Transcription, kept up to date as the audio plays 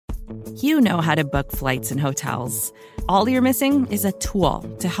You know how to book flights and hotels. All you're missing is a tool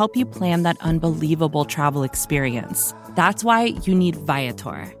to help you plan that unbelievable travel experience. That's why you need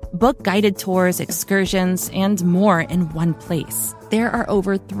Viator. Book guided tours, excursions, and more in one place. There are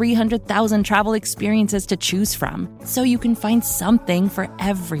over 300,000 travel experiences to choose from, so you can find something for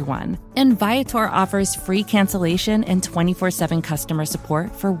everyone. And Viator offers free cancellation and 24/7 customer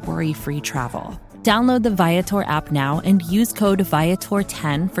support for worry-free travel. Download the Viator app now and use code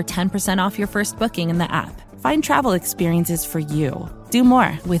Viator10 for 10% off your first booking in the app. Find travel experiences for you. Do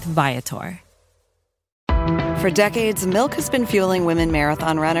more with Viator. For decades, Milk has been fueling women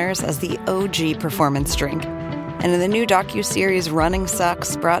marathon runners as the OG performance drink. And in the new docuseries Running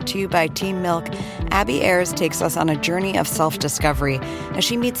Sucks, brought to you by Team Milk, Abby Ayers takes us on a journey of self-discovery as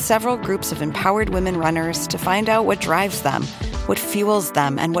she meets several groups of empowered women runners to find out what drives them, what fuels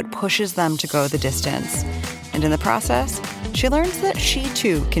them, and what pushes them to go the distance. And in the process, she learns that she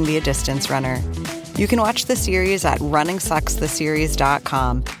too can be a distance runner. You can watch the series at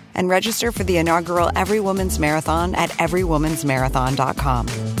runningsuckstheseries.com and register for the inaugural Every Woman's Marathon at everywomansmarathon.com.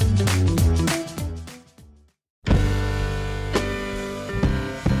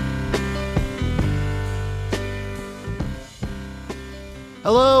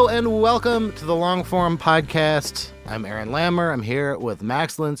 Hello and welcome to the Longform Podcast. I'm Aaron Lammer. I'm here with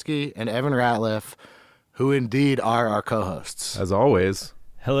Max Linsky and Evan Ratliff, who indeed are our co-hosts. As always.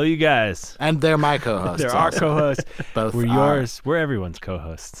 Hello, you guys. And they're my co-hosts. They're our co-hosts. Both We're yours. We're everyone's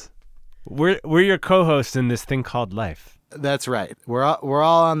co-hosts. We're your co-hosts in this thing called life. That's right. We're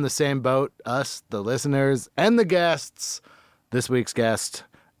all on the same boat, us, the listeners, and the guests. This week's guest,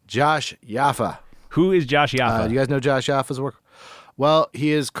 Josh Yaffa. Who is Josh Yaffa? You guys know Josh Yaffa's work? Well,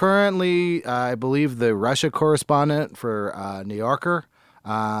 he is currently, I believe, the Russia correspondent for New Yorker.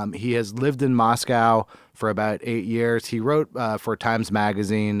 He has lived in Moscow for about 8 years. He wrote for Times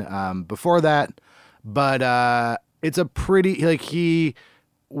Magazine before that, but it's a pretty, he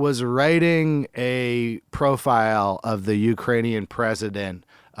was writing a profile of the Ukrainian president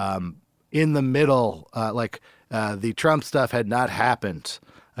in the middle, the Trump stuff had not happened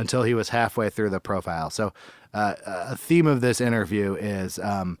until he was halfway through the profile. So a theme of this interview is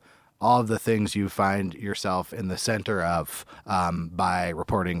all of the things you find yourself in the center of by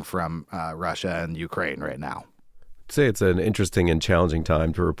reporting from Russia and Ukraine right now. I'd say it's an interesting and challenging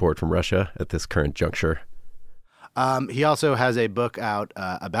time to report from Russia at this current juncture. He also has a book out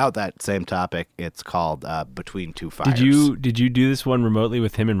about that same topic. It's called Between Two Fires. Did you do this one remotely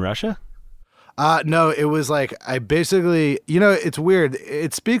with him in Russia? No, it was like I basically, it's weird.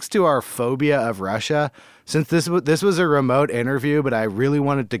 It speaks to our phobia of Russia. Since this was a remote interview, but I really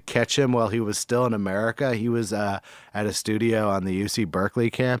wanted to catch him while he was still in America. He was at a studio on the UC Berkeley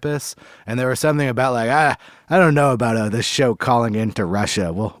campus, and there was something about I don't know about this show calling into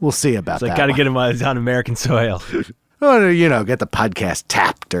Russia. We'll see about that. Got to get him while he's on American soil. I don't want to, get the podcast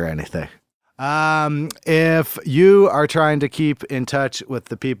tapped or anything. If you are trying to keep in touch with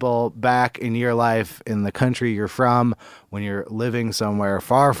the people back in your life in the country you're from when you're living somewhere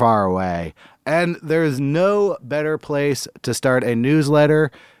far, far away, and there's no better place to start a newsletter,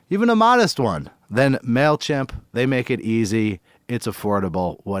 even a modest one, than MailChimp. They make it easy. It's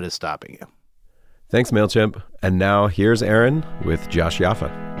affordable. What is stopping you? Thanks, MailChimp. And now here's Aaron with Josh Yaffa.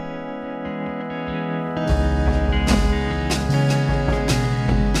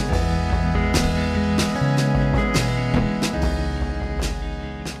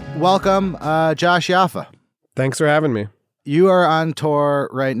 Welcome, Josh Yaffa. Thanks for having me. You are on tour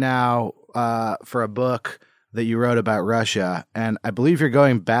right now for a book that you wrote about Russia, and I believe you're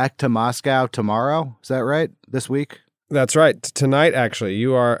going back to Moscow tomorrow. Is that right? This week? That's right. Tonight, actually,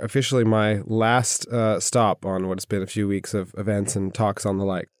 you are officially my last stop on what has been a few weeks of events and talks on the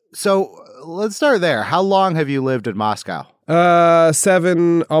like. So let's start there. How long have you lived in Moscow?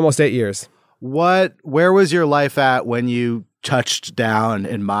 7, almost 8 years. Where was your life at when you touched down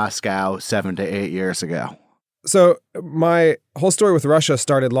in Moscow 7 to 8 years ago? So my whole story with Russia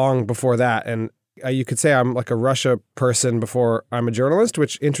started long before that, and you could say I'm like a Russia person before I'm a journalist,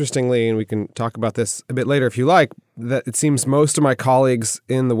 which interestingly, and we can talk about this a bit later if you like, that it seems most of my colleagues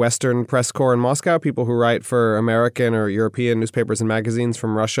in the Western press corps in Moscow, people who write for American or European newspapers and magazines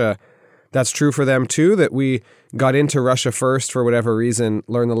from Russia, that's true for them too, that we got into Russia first for whatever reason,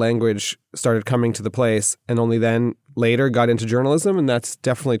 learned the language, started coming to the place, and only then later got into journalism, and that's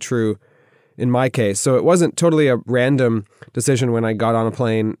definitely true in my case. So it wasn't totally a random decision when I got on a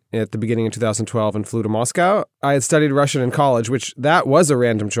plane at the beginning of 2012 and flew to Moscow. I had studied Russian in college, which that was a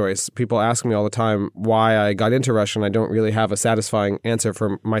random choice. People ask me all the time why I got into Russian. I don't really have a satisfying answer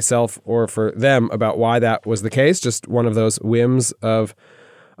for myself or for them about why that was the case. Just one of those whims of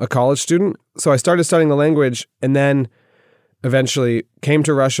a college student. So I started studying the language and then eventually came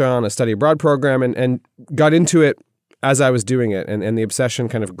to Russia on a study abroad program and got into it as I was doing it. And the obsession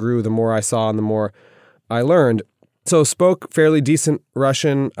kind of grew the more I saw and the more I learned. So spoke fairly decent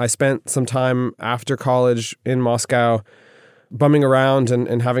Russian. I spent some time after college in Moscow bumming around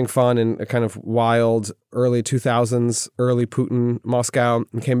and having fun in a kind of wild early 2000s, early Putin Moscow,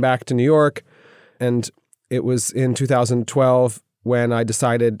 and came back to New York. And it was in 2012 when I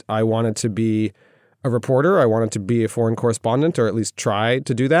decided I wanted to be a reporter. I wanted to be a foreign correspondent, or at least try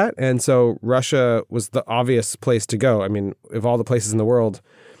to do that. And so Russia was the obvious place to go. I mean, of all the places in the world,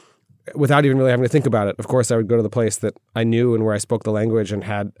 without even really having to think about it, of course, I would go to the place that I knew and where I spoke the language and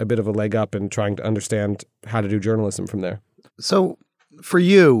had a bit of a leg up in trying to understand how to do journalism from there. So for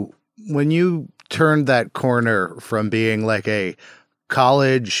you, when you turned that corner from being like a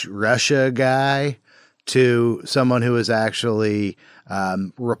college Russia guy to someone who is actually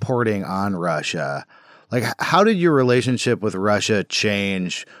reporting on Russia, like how did your relationship with Russia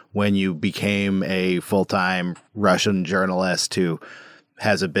change when you became a full-time Russian journalist who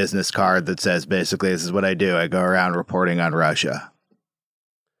has a business card that says basically this is what I do. I go around reporting on Russia?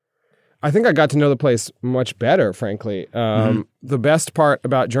 I think I got to know the place much better, frankly. The best part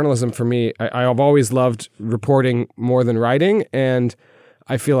about journalism for me, I've always loved reporting more than writing. And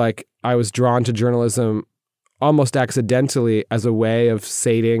I feel like I was drawn to journalism almost accidentally as a way of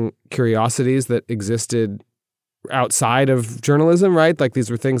sating curiosities that existed outside of journalism, right? Like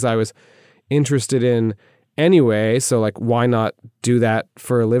these were things I was interested in anyway. So like, why not do that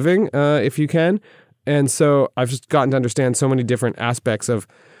for a living if you can? And so I've just gotten to understand so many different aspects of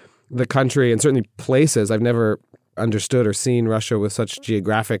the country and certainly places. I've never understood or seen Russia with such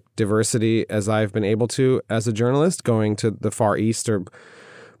geographic diversity as I've been able to as a journalist, going to the Far East or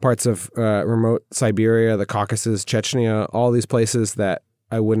parts of remote Siberia, the Caucasus, Chechnya, all these places that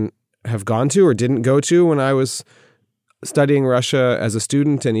I wouldn't have gone to or didn't go to when I was studying Russia as a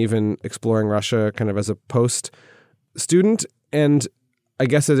student and even exploring Russia kind of as a post-student. And I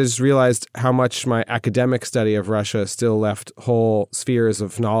guess I just realized how much my academic study of Russia still left whole spheres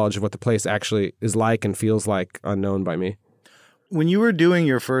of knowledge of what the place actually is like and feels like unknown by me. When you were doing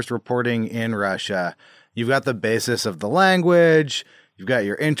your first reporting in Russia, you've got the basis of the language, you've got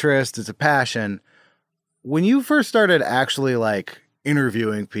your interest, it's a passion. When you first started actually like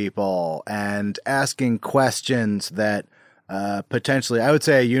interviewing people and asking questions that potentially, I would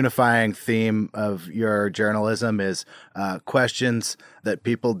say a unifying theme of your journalism is questions that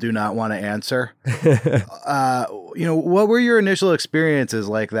people do not want to answer. What were your initial experiences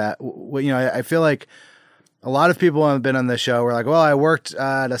like that? I feel like a lot of people have been on this show were like, well, I worked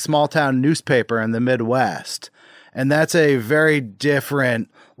at a small town newspaper in the Midwest. And that's a very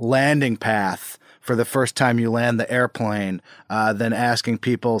different landing path for the first time you land the airplane than asking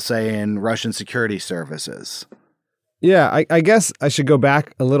people, say, in Russian security services. Yeah, I guess I should go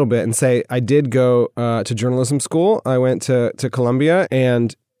back a little bit and say I did go to journalism school. I went to Columbia,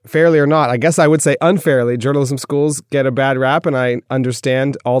 and fairly or not, I guess I would say unfairly, journalism schools get a bad rap, and I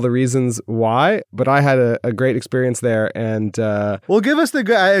understand all the reasons why, but I had a great experience there. And well, give us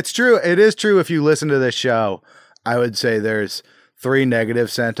it's true. It is true. If you listen to this show, I would say there's 3 negative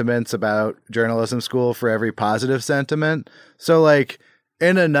sentiments about journalism school for every positive sentiment. So like,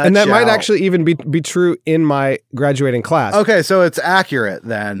 in a nutshell. And that might actually even be true in my graduating class. Okay, so it's accurate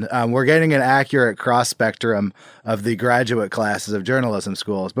then. We're getting an accurate cross spectrum of the graduate classes of journalism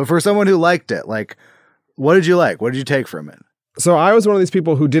schools. But for someone who liked it, like, what did you like? What did you take from it? So I was one of these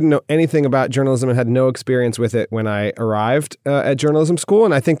people who didn't know anything about journalism and had no experience with it when I arrived at journalism school.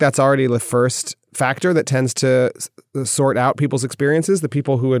 And I think that's already the first factor that tends to sort out people's experiences. The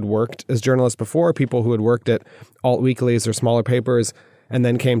people who had worked as journalists before, people who had worked at alt weeklies or smaller papers, and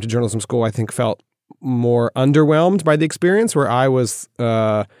then came to journalism school, I think felt more underwhelmed by the experience, where I was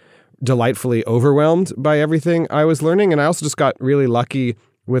delightfully overwhelmed by everything I was learning. And I also just got really lucky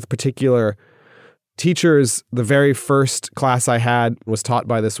with particular teachers. The very first class I had was taught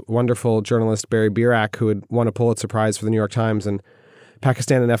by this wonderful journalist, Barry Birak, who had won a Pulitzer Prize for the New York Times in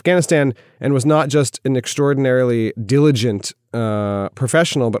Pakistan and Afghanistan, and was not just an extraordinarily diligent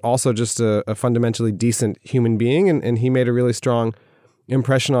professional, but also just a fundamentally decent human being. And he made a really strong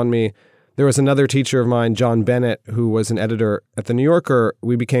impression on me. There was another teacher of mine, John Bennett, who was an editor at The New Yorker.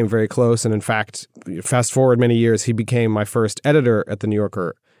 We became very close. And in fact, fast forward many years, he became my first editor at The New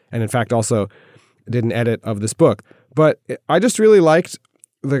Yorker. And in fact, also did an edit of this book. But I just really liked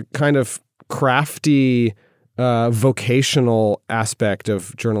the kind of crafty, vocational aspect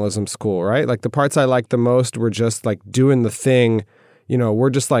of journalism school, right? Like the parts I liked the most were just like doing the thing. We're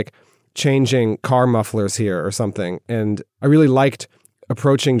just like changing car mufflers here or something. And I really liked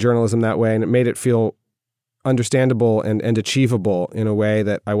approaching journalism that way, and it made it feel understandable and achievable in a way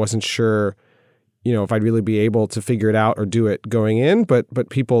that I wasn't sure, if I'd really be able to figure it out or do it going in. But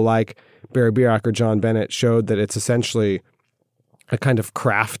people like Barry Birack or John Bennett showed that it's essentially a kind of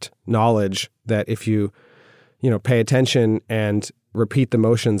craft knowledge that if you, pay attention and repeat the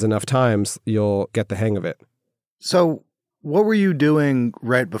motions enough times, you'll get the hang of it. So what were you doing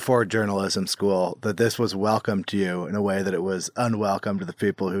right before journalism school that this was welcome to you in a way that it was unwelcome to the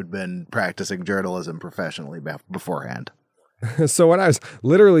people who'd been practicing journalism professionally beforehand? So what I was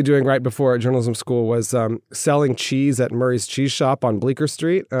literally doing right before journalism school was selling cheese at Murray's Cheese Shop on Bleecker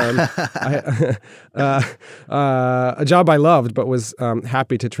Street. A job I loved, but was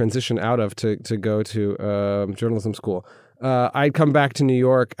happy to transition out of to go to journalism school. I'd come back to New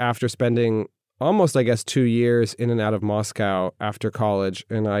York after spending almost, 2 years in and out of Moscow after college.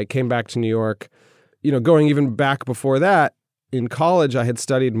 And I came back to New York, going even back before that. In college, I had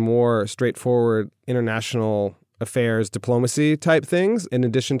studied more straightforward international affairs, diplomacy type things in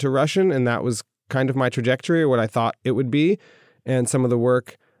addition to Russian. And that was kind of my trajectory, or what I thought it would be. And some of the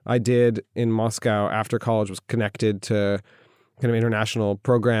work I did in Moscow after college was connected to kind of international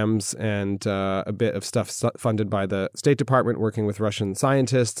programs and a bit of stuff funded by the State Department working with Russian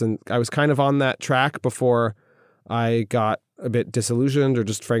scientists. And I was kind of on that track before I got a bit disillusioned or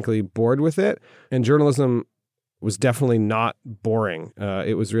just frankly bored with it. And journalism was definitely not boring.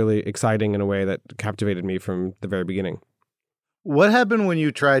 It was really exciting in a way that captivated me from the very beginning. What happened when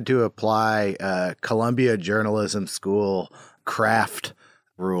you tried to apply Columbia Journalism School craft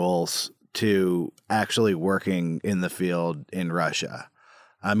rules to actually working in the field in Russia?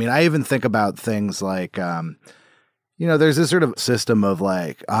 I mean, I even think about things like, there's this sort of system of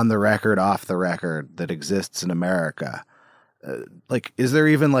like on the record, off the record that exists in America. Is there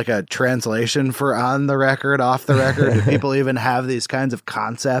even like a translation for on the record, off the record? Do people even have these kinds of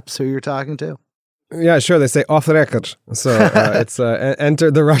concepts who you're talking to? Yeah, sure. They say off the record. So it's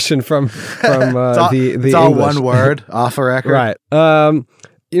enter the Russian from the it's all English. One word, off a record. Right.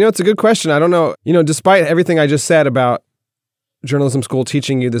 It's a good question. I don't know. Despite everything I just said about journalism school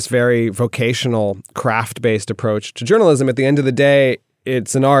teaching you this very vocational, craft-based approach to journalism, at the end of the day,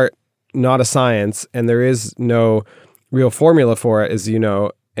 it's an art, not a science, and there is no real formula for it, as you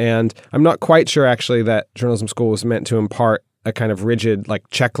know. And I'm not quite sure, actually, that journalism school was meant to impart a kind of rigid,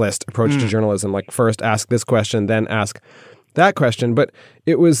 checklist approach to journalism, first ask this question, then ask that question. But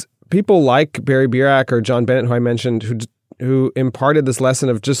it was people like Barry Birack or John Bennett, who I mentioned, who imparted this lesson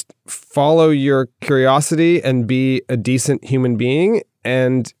of just follow your curiosity and be a decent human being.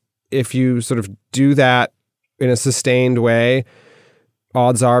 And if you sort of do that in a sustained way,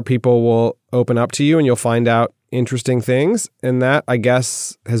 odds are people will open up to you and you'll find out interesting things. And that, I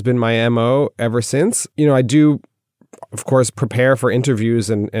guess, has been my MO ever since. I do, of course, prepare for interviews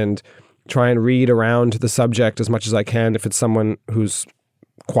and try and read around the subject as much as I can. If it's someone who's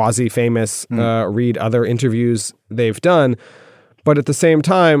quasi-famous, read other interviews they've done. But at the same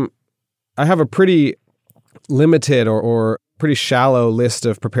time, I have a pretty limited or pretty shallow list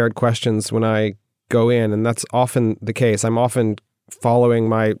of prepared questions when I go in, and that's often the case. I'm often following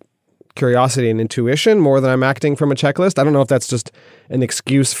my curiosity and intuition more than I'm acting from a checklist. I don't know if that's just an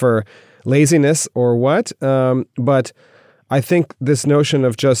excuse for laziness or what, but I think this notion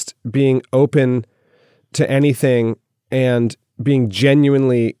of just being open to anything and being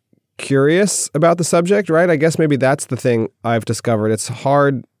genuinely curious about the subject, right? I guess maybe that's the thing I've discovered. It's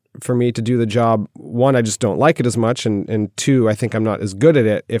hard for me to do the job. One, I just don't like it as much. And two, I think I'm not as good at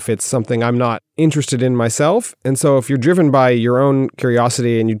it if it's something I'm not interested in myself. And so if you're driven by your own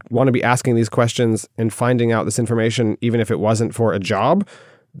curiosity and you want to be asking these questions and finding out this information, even if it wasn't for a job,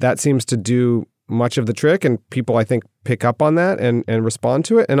 that seems to do much of the trick. And people, I think, pick up on that and respond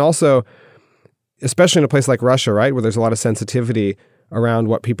to it. And also, especially in a place like Russia, right, where there's a lot of sensitivity around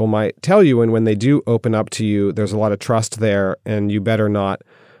what people might tell you. And when they do open up to you, there's a lot of trust there, and you better not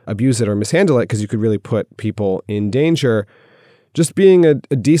abuse it or mishandle it because you could really put people in danger. Just being a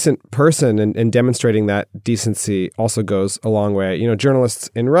decent person and demonstrating that decency also goes a long way. Journalists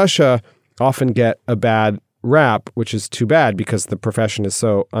in Russia often get a bad rap, which is too bad because the profession is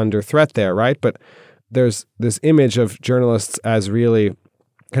so under threat there, right? But there's this image of journalists as really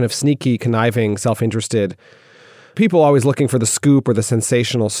kind of sneaky, conniving, self-interested people always looking for the scoop or the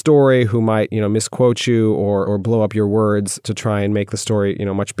sensational story who might, misquote you or blow up your words to try and make the story,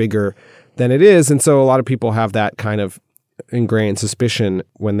 much bigger than it is. And so a lot of people have that kind of ingrained suspicion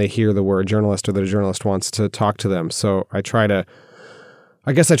when they hear the word journalist or that a journalist wants to talk to them. So I try to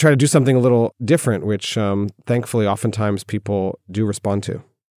do something a little different, which thankfully oftentimes people do respond to.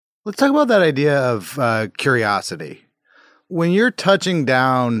 Let's talk about that idea of curiosity. When you're touching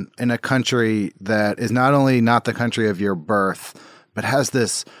down in a country that is not only not the country of your birth, but has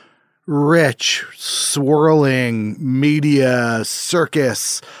this rich, swirling media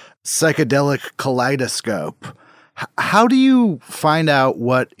circus, psychedelic kaleidoscope, how do you find out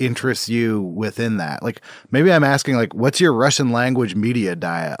what interests you within that? Like, maybe I'm asking, like, what's your Russian language media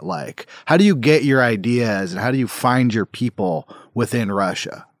diet like? How do you get your ideas and how do you find your people within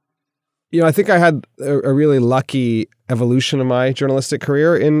Russia? I think I had a really lucky evolution of my journalistic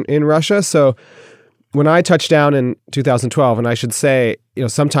career in Russia. So when I touched down in 2012, and I should say,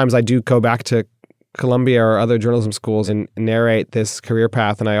 sometimes I do go back to Columbia or other journalism schools and narrate this career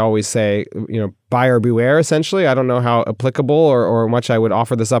path. And I always say, buyer beware, essentially. I don't know how applicable or much I would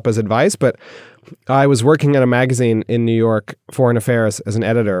offer this up as advice, but I was working at a magazine in New York, Foreign Affairs, as an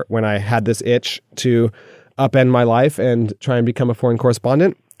editor when I had this itch to upend my life and try and become a foreign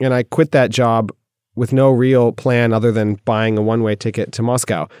correspondent. And I quit that job with no real plan other than buying a one-way ticket to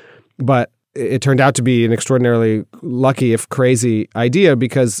Moscow. But it turned out to be an extraordinarily lucky, if crazy, idea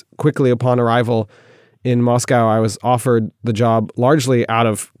because quickly upon arrival in Moscow, I was offered the job largely out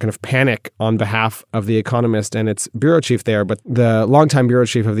of kind of panic on behalf of The Economist and its bureau chief there. But the longtime bureau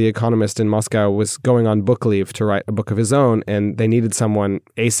chief of The Economist in Moscow was going on book leave to write a book of his own, and they needed someone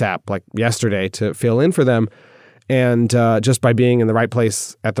ASAP, like yesterday, to fill in for them. And just by being in the right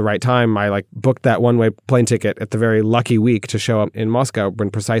place at the right time, I booked that one-way plane ticket at the very lucky week to show up in Moscow when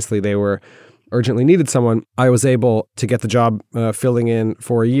precisely they were urgently needed someone. I was able to get the job filling in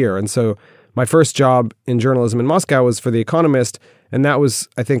for a year. And so my first job in journalism in Moscow was for The Economist. And that was,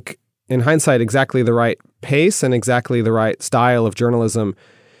 I think, in hindsight, exactly the right pace and exactly the right style of journalism.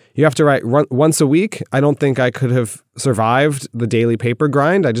 You have to write once a week. I don't think I could have survived the daily paper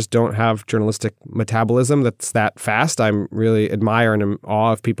grind. I just don't have journalistic metabolism that's that fast. I'm really admire and in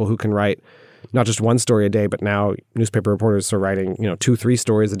awe of people who can write not just one story a day, but now newspaper reporters are writing, 2-3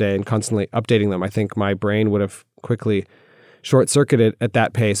 stories a day and constantly updating them. I think my brain would have quickly short-circuited at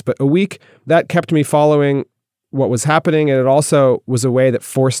that pace. But a week, that kept me following what was happening, and it also was a way that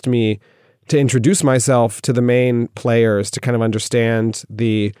forced me to introduce myself to the main players, to kind of understand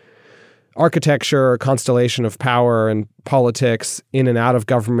the architecture, constellation of power and politics in and out of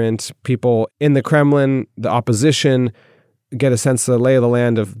government, people in the Kremlin, the opposition, get a sense of the lay of the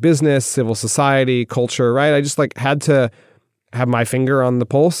land of business, civil society, culture, right? I just had to have my finger on the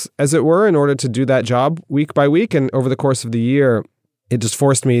pulse, as it were, in order to do that job week by week. And over the course of the year, it just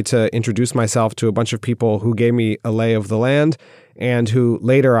forced me to introduce myself to a bunch of people who gave me a lay of the land and who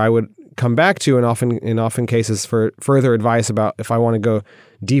later I would come back to, and in often cases for further advice about if I want to go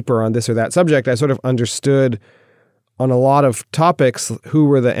deeper on this or that subject. I sort of understood on a lot of topics who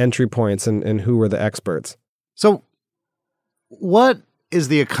were the entry points and who were the experts. So what is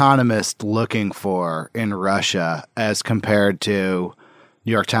The Economist looking for in Russia as compared to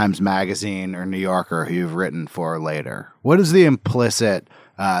New York Times Magazine or New Yorker, who you've written for later? What is the implicit,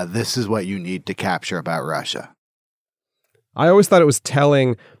 this is what you need to capture about Russia? I always thought it was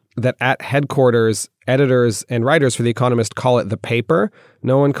telling that at headquarters, editors and writers for The Economist call it the paper.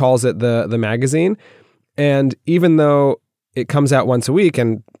 No one calls it the magazine. And even though it comes out once a week,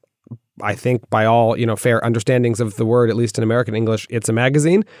 and I think by all fair understandings of the word, at least in American English, it's a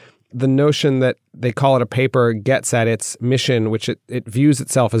magazine, the notion that they call it a paper gets at its mission, which it views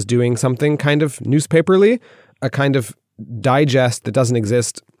itself as doing something kind of newspaperly, a kind of digest that doesn't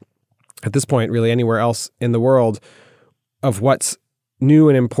exist at this point really anywhere else in the world of what's new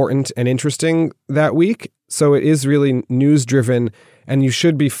and important and interesting that week. So it is really news-driven, and you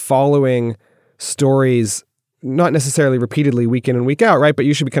should be following stories, not necessarily repeatedly week in and week out, right? But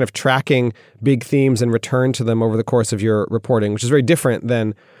you should be kind of tracking big themes and return to them over the course of your reporting, which is very different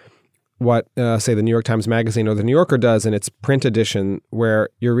than what, say, the New York Times Magazine or the New Yorker does in its print edition, where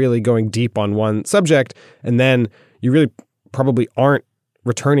you're really going deep on one subject, and then you really probably aren't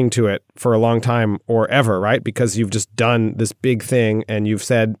returning to it for a long time or ever, right? Because you've just done this big thing and you've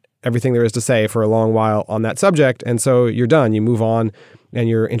said everything there is to say for a long while on that subject. And so you're done. You move on and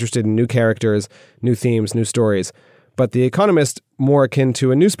you're interested in new characters, new themes, new stories. But The Economist, more akin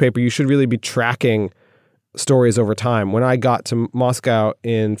to a newspaper, you should really be tracking stories over time. When I got to Moscow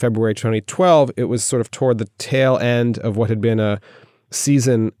in February 2012, it was sort of toward the tail end of what had been a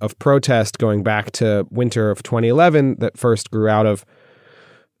season of protest going back to winter of 2011 that first grew out of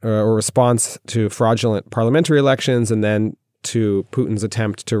a response to fraudulent parliamentary elections and then to Putin's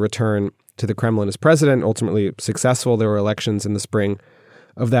attempt to return to the Kremlin as president, ultimately successful. There were elections in the spring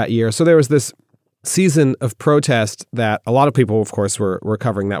of that year. So there was this season of protest that a lot of people, of course, were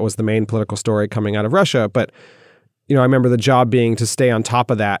covering. That was the main political story coming out of Russia. But, I remember the job being to stay on top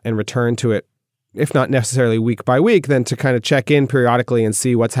of that and return to it if not necessarily week by week, then to kind of check in periodically and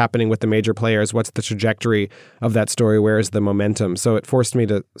see what's happening with the major players, what's the trajectory of that story, where is the momentum. So it forced me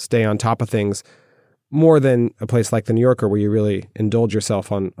to stay on top of things more than a place like The New Yorker, where you really indulge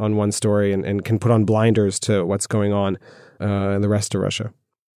yourself on one story and can put on blinders to what's going on in the rest of Russia.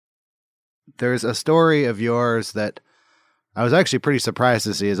 There's a story of yours that I was actually pretty surprised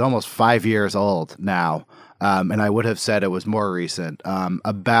to see is almost 5 years old now. And I would have said it was more recent,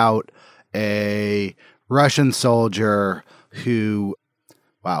 about a Russian soldier who,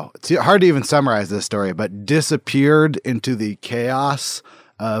 wow, it's hard to even summarize this story, but disappeared into the chaos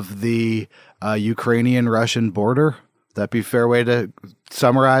of the Ukrainian-Russian border. Would that be a fair way to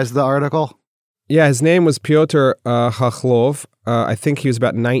summarize the article? Yeah, his name was Pyotr Khokhlov. I think he was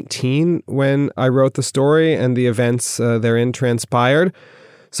about 19 when I wrote the story, and the events therein transpired.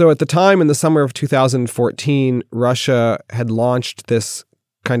 So at the time, in the summer of 2014, Russia had launched this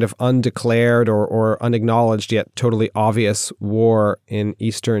kind of undeclared or unacknowledged yet totally obvious war in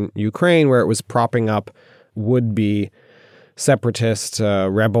eastern Ukraine, where it was propping up would-be separatist,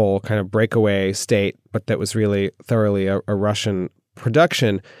 rebel kind of breakaway state, but that was really thoroughly a Russian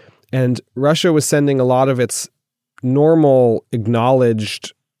production. And Russia was sending a lot of its normal,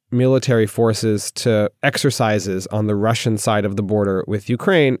 acknowledged military forces to exercises on the Russian side of the border with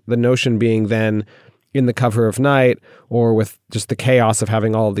Ukraine, the notion being then, in the cover of night, or with just the chaos of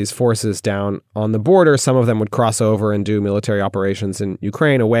having all of these forces down on the border, some of them would cross over and do military operations in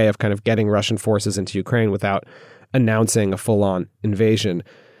Ukraine, a way of kind of getting Russian forces into Ukraine without announcing a full-on invasion.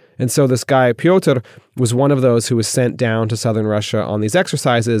 And so this guy, Pyotr, was one of those who was sent down to southern Russia on these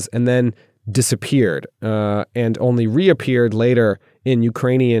exercises and then disappeared and only reappeared later in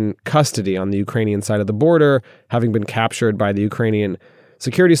Ukrainian custody on the Ukrainian side of the border, having been captured by the Ukrainian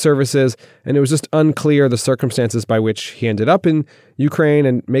security services. And it was just unclear the circumstances by which he ended up in Ukraine.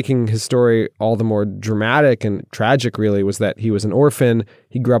 And making his story all the more dramatic and tragic, really, was that he was an orphan.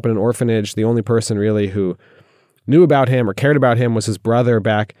 He grew up in an orphanage. The only person really who knew about him or cared about him was his brother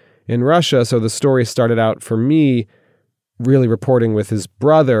back in Russia. So the story started out for me really reporting with his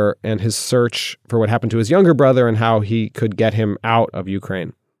brother and his search for what happened to his younger brother and how he could get him out of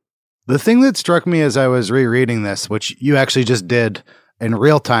Ukraine. The thing that struck me as I was rereading this, which you actually just did in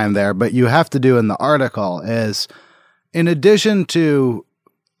real time there, but you have to do in the article, is in addition to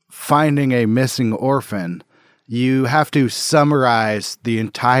finding a missing orphan, you have to summarize the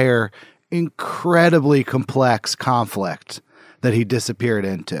entire incredibly complex conflict that he disappeared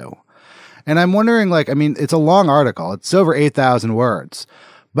into. And I'm wondering, like, I mean, it's a long article. It's over 8,000 words.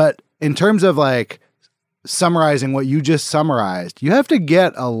 But in terms of, like, summarizing what you just summarized, you have to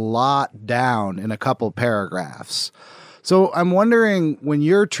get a lot down in a couple paragraphs. So I'm wondering, when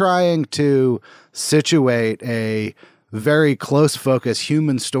you're trying to situate a very close focus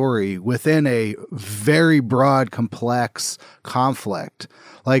human story within a very broad, complex conflict,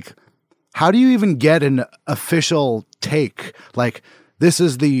 like, how do you even get an official take? Like, this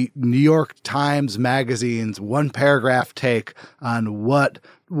is the New York Times Magazine's one paragraph take on what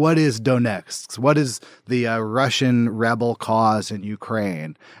is Donetsk, what is the Russian rebel cause in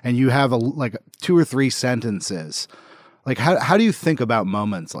Ukraine, and you have like 2 or 3 sentences. Like, how do you think about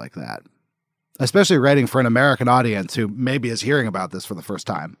moments like that, especially writing for an American audience who maybe is hearing about this for the first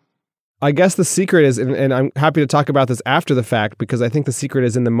time? I guess the secret is, and I'm happy to talk about this after the fact, because I think the secret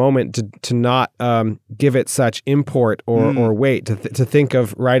is in the moment to not give it such import or weight, to think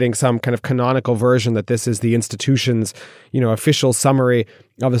of writing some kind of canonical version that this is the institution's, official summary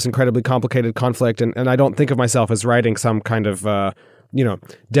of this incredibly complicated conflict. And I don't think of myself as writing some kind of,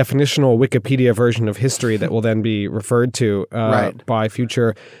 definitional Wikipedia version of history that will then be referred to right. by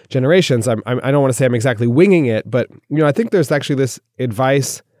future generations. I don't want to say I'm exactly winging it, but, I think there's actually this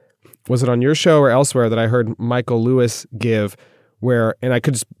advice. Was it on your show or elsewhere that I heard Michael Lewis give, where, and I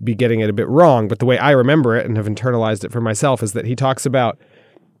could just be getting it a bit wrong, but the way I remember it and have internalized it for myself is that he talks about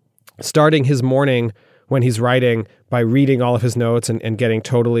starting his morning when he's writing by reading all of his notes and getting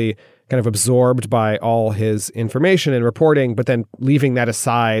totally kind of absorbed by all his information and reporting, but then leaving that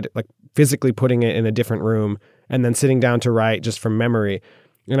aside, like physically putting it in a different room and then sitting down to write just from memory.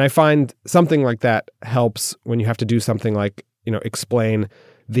 And I find something like that helps when you have to do something like, explain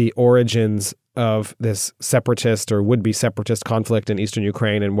the origins of this separatist or would-be separatist conflict in eastern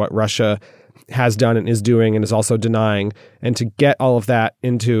Ukraine and what Russia has done and is doing and is also denying. And to get all of that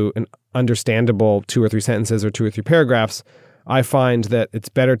into an understandable 2 or 3 sentences or 2 or 3 paragraphs, I find that it's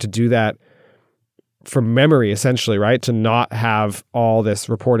better to do that from memory, essentially, right? To not have all this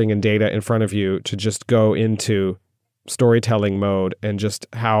reporting and data in front of you, to just go into storytelling mode and just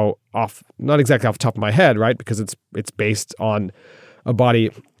how not exactly off the top of my head, right? Because it's based on a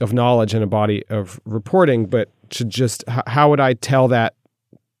body of knowledge and a body of reporting, but to just, how would I tell that,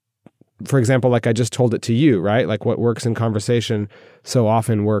 for example, like I just told it to you, right? Like what works in conversation so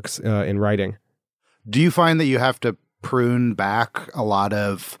often works in writing. Do you find that you have to prune back a lot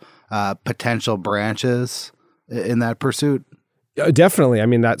of potential branches in that pursuit? Definitely. I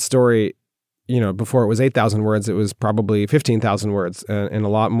mean, that story, before it was 8,000 words, it was probably 15,000 words and a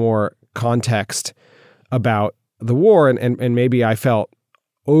lot more context about the war. And maybe I felt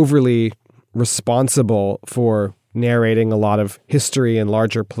overly responsible for narrating a lot of history and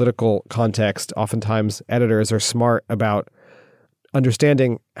larger political context. Oftentimes, editors are smart about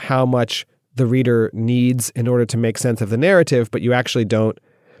understanding how much the reader needs in order to make sense of the narrative, but you actually don't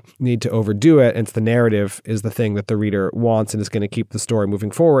need to overdo it. And the narrative is the thing that the reader wants and is going to keep the story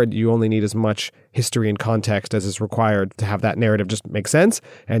moving forward. You only need as much history and context as is required to have that narrative just make sense,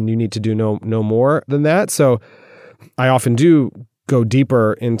 and you need to do no more than that. So I often do go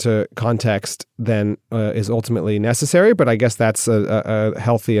deeper into context than is ultimately necessary, but I guess that's a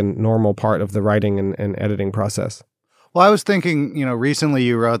healthy and normal part of the writing and editing process. Well, I was thinking, recently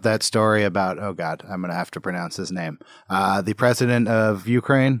you wrote that story about, oh God, I'm going to have to pronounce his name, the president of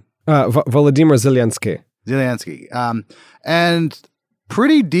Ukraine. Volodymyr Zelensky. And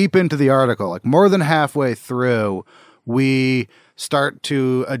pretty deep into the article, like more than halfway through, we start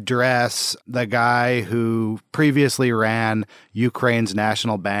to address the guy who previously ran Ukraine's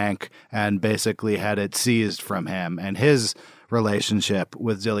national bank and basically had it seized from him, and his relationship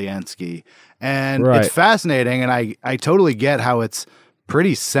with Zelensky. And It's fascinating, and I totally get how it's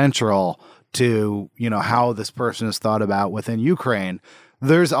pretty central to, how this person is thought about within Ukraine.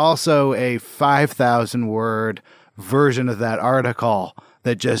 There's also a 5,000 word version of that article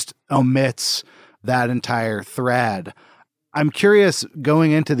that just omits that entire thread. I'm curious,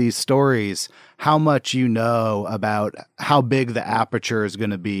 going into these stories, how much you know about how big the aperture is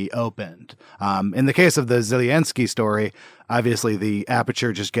going to be opened. In the case of the Zelensky story, obviously the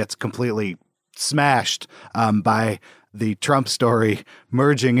aperture just gets completely smashed by the Trump story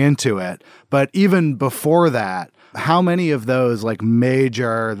merging into it. But even before that, how many of those like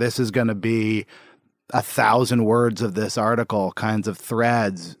major, this is going to be 1,000 words of this article kinds of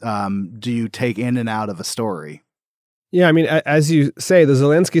threads do you take in and out of a story? Yeah, I mean, as you say, the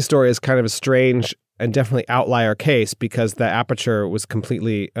Zelensky story is kind of a strange and definitely outlier case because the aperture was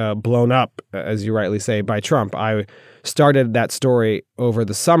completely blown up, as you rightly say, by Trump. I started that story over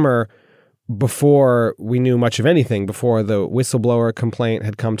the summer before we knew much of anything, before the whistleblower complaint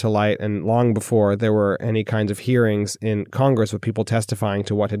had come to light, and long before there were any kinds of hearings in Congress with people testifying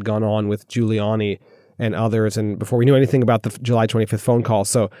to what had gone on with Giuliani and others, and before we knew anything about the July 25th phone call.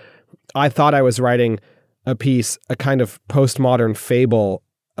 So I thought I was writing a piece, a kind of postmodern fable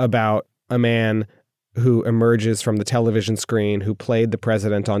about a man who emerges from the television screen, who played the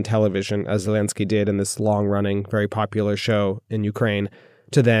president on television, as Zelensky did in this long-running, very popular show in Ukraine,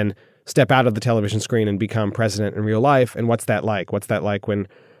 to then step out of the television screen and become president in real life. And what's that like? What's that like when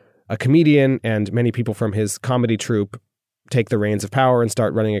a comedian and many people from his comedy troupe take the reins of power and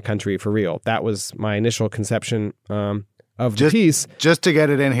start running a country for real? That was my initial conception of the piece. Just to get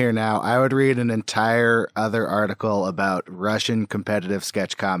it in here now, I would read an entire other article about Russian competitive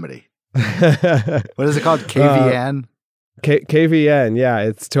sketch comedy. What is it called? KVN? KVN, yeah.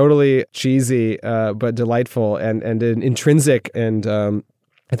 It's totally cheesy, but delightful and an intrinsic and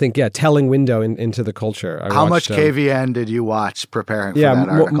I think, telling window into the culture. How much KVN did you watch preparing for that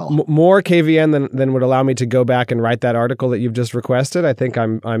article? More KVN than would allow me to go back and write that article that you've just requested. I think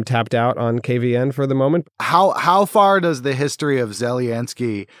I'm tapped out on KVN for the moment. How far does the history of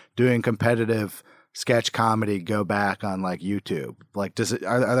Zelensky doing competitive sketch comedy go back on like YouTube? Like,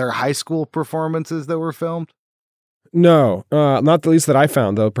 are there high school performances that were filmed? No, not the least that I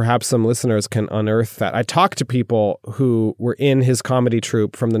found, though perhaps some listeners can unearth that. I talked to people who were in his comedy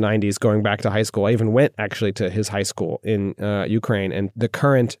troupe from the 90s going back to high school. I even went actually to his high school in Ukraine, and the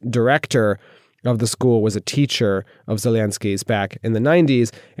current director of the school was a teacher of Zelensky's back in the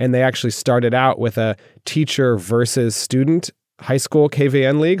 90s, and they actually started out with a teacher versus student high school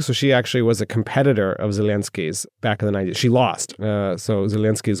KVN league. So she actually was a competitor of Zelensky's back in the 90s. She lost. So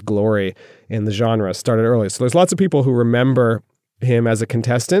Zelensky's glory in the genre started early. So there's lots of people who remember him as a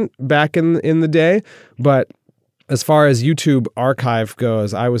contestant back in the day. But as far as YouTube archive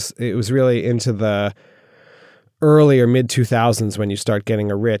goes, it was really into the early or mid 2000s when you start getting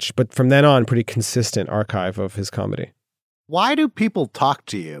a rich, but from then on, pretty consistent archive of his comedy. Why do people talk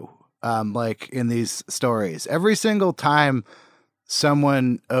to you like in these stories? Every single time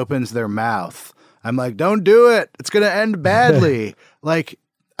someone opens their mouth, I'm like, don't do it. It's going to end badly. Like,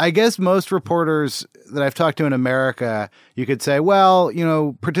 I guess most reporters that I've talked to in America, you could say, well,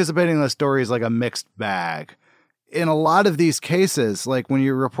 participating in the story is like a mixed bag. In a lot of these cases, like when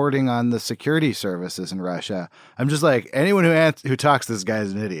you're reporting on the security services in Russia, I'm just like, anyone who talks to this guy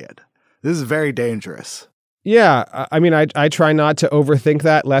is an idiot. This is very dangerous. Yeah, I mean, I try not to overthink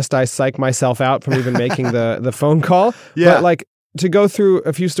that, lest I psych myself out from even making the phone call. Yeah. But like, to go through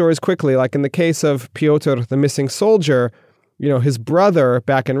a few stories quickly, like in the case of Pyotr, the missing soldier, his brother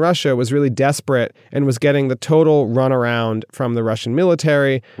back in Russia was really desperate and was getting the total runaround from the Russian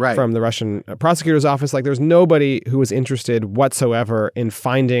military, right, from the Russian prosecutor's office. Like, there's nobody who was interested whatsoever in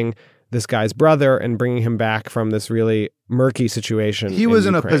finding this guy's brother and bringing him back from this really murky situation. He was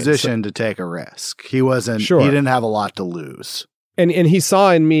in Ukraine. a position to take a risk. He wasn't. Sure. He didn't have a lot to lose. And he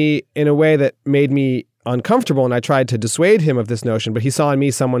saw in me in a way that made me uncomfortable, and I tried to dissuade him of this notion, but he saw in me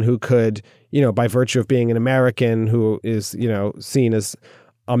someone who could, by virtue of being an American who is, seen as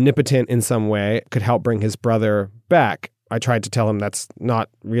omnipotent in some way, could help bring his brother back. I tried to tell him that's not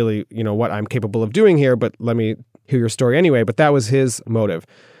really, what I'm capable of doing here, but let me hear your story anyway. But that was his motive.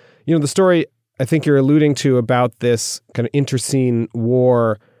 The story I think you're alluding to about this kind of interscene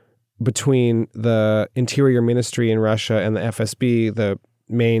war between the Interior Ministry in Russia and the FSB, the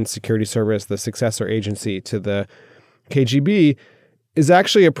main security service, the successor agency to the KGB, is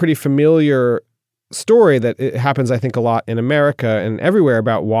actually a pretty familiar story that it happens, I think, a lot in America and everywhere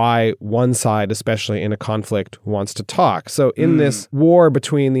about why one side, especially in a conflict, wants to talk. So in this war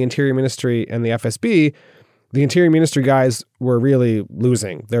between the Interior Ministry and the FSB, the Interior Ministry guys were really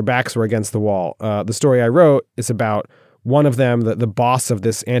losing. Their backs were against the wall. The story I wrote is about one of them, the boss of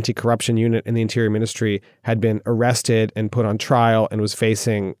this anti-corruption unit in the Interior Ministry, had been arrested and put on trial and was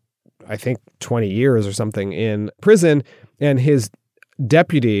facing, I think, 20 years or something in prison. And his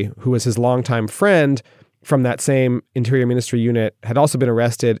deputy, who was his longtime friend from that same Interior Ministry unit, had also been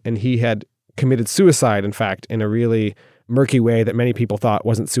arrested, and he had committed suicide, in fact, in a really murky way that many people thought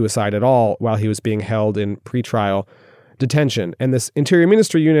wasn't suicide at all while he was being held in pretrial detention. And this Interior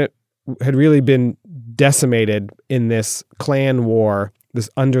Ministry unit had really been decimated in this clan war, this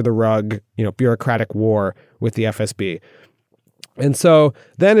under the rug, bureaucratic war with the FSB. And so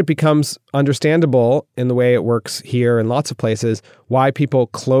then it becomes understandable in the way it works here in lots of places why people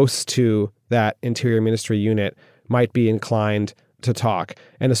close to that Interior Ministry unit might be inclined to talk,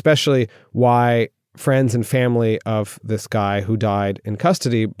 and especially why friends and family of this guy who died in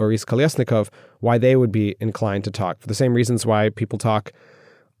custody, Boris Kolesnikov, why they would be inclined to talk, for the same reasons why people talk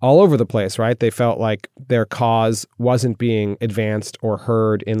all over the place, right? They felt like their cause wasn't being advanced or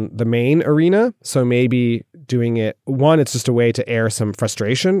heard in the main arena. So maybe doing it, one, it's just a way to air some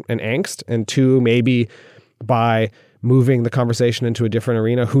frustration and angst. And two, maybe by moving the conversation into a different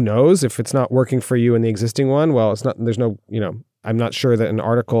arena, who knows? If it's not working for you in the existing one, well, it's not, there's no, I'm not sure that an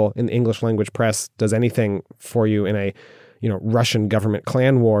article in the English language press does anything for you in a, Russian government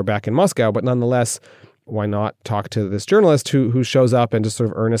clan war back in Moscow. But nonetheless, why not talk to this journalist who shows up and just sort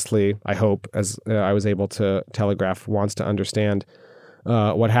of earnestly, I hope, as I was able to telegraph, wants to understand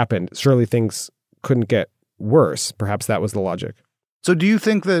what happened. Surely things couldn't get worse. Perhaps that was the logic. So do you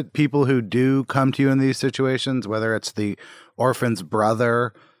think that people who do come to you in these situations, whether it's the orphan's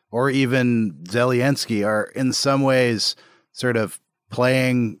brother or even Zelensky, are in some ways sort of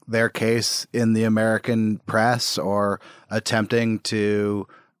playing their case in the American press or attempting to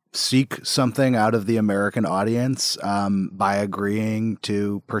seek something out of the American audience by agreeing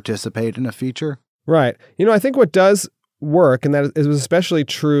to participate in a feature? Right. I think what does work, and that it was especially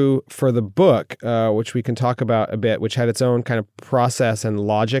true for the book, which we can talk about a bit, which had its own kind of process and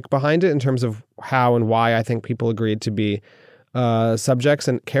logic behind it in terms of how and why I think people agreed to be subjects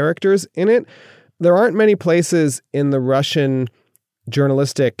and characters in it. There aren't many places in the Russian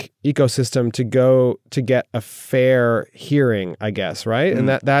journalistic ecosystem to go to get a fair hearing, I guess, right? And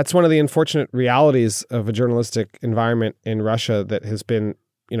that's one of the unfortunate realities of a journalistic environment in Russia that has been,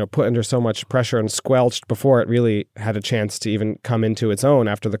 put under so much pressure and squelched before it really had a chance to even come into its own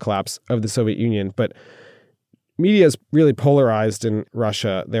after the collapse of the Soviet Union. But media is really polarized in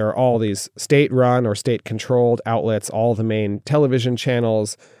Russia. There are all these state-run or state-controlled outlets, all the main television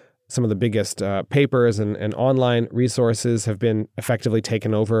channels, some of the biggest papers and online resources have been effectively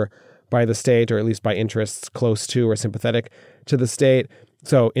taken over by the state, or at least by interests close to or sympathetic to the state.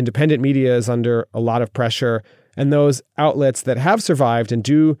 So independent media is under a lot of pressure. And those outlets that have survived and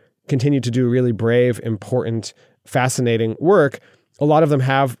do continue to do really brave, important, fascinating work, a lot of them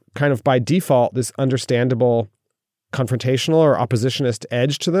have kind of by default this understandable confrontational or oppositionist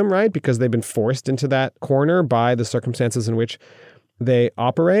edge to them, right? Because they've been forced into that corner by the circumstances in which they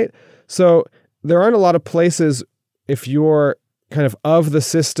operate. So there aren't a lot of places, if you're kind of the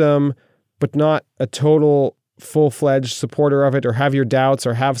system, but not a total full-fledged supporter of it, or have your doubts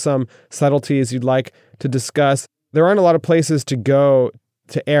or have some subtleties you'd like to discuss, there aren't a lot of places to go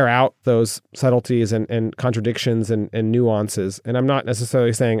to air out those subtleties and contradictions and nuances. And I'm not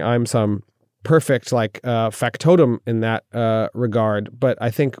necessarily saying I'm some perfect factotum in that regard. But I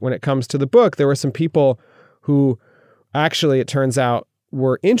think when it comes to the book, there were some people who actually, it turns out,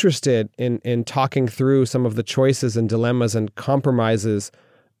 were interested in talking through some of the choices and dilemmas and compromises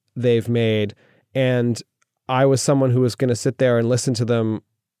they've made. And I was someone who was going to sit there and listen to them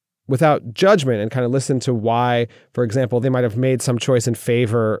without judgment and kind of listen to why, for example, they might have made some choice in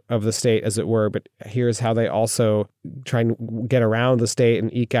favor of the state, as it were, but here's how they also try and get around the state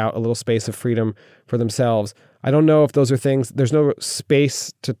and eke out a little space of freedom for themselves. I don't know if those are things, there's no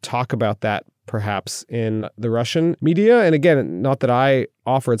space to talk about that perhaps in the Russian media. And again, not that I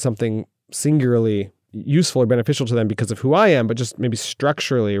offered something singularly useful or beneficial to them because of who I am, but just maybe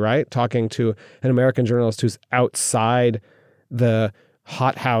structurally, right? Talking to an American journalist who's outside the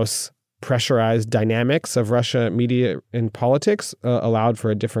hothouse pressurized dynamics of Russia media and politics allowed for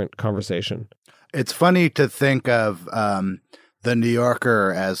a different conversation. It's funny to think of the New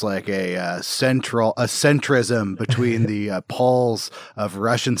Yorker as like a centrism between the poles of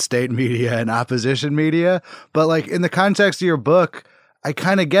Russian state media and opposition media. But like in the context of your book, I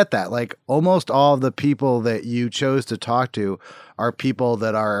kind of get that. Like almost all of the people that you chose to talk to are people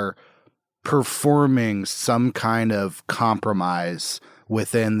that are performing some kind of compromise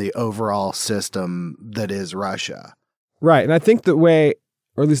within the overall system that is Russia. Right. And I think the way,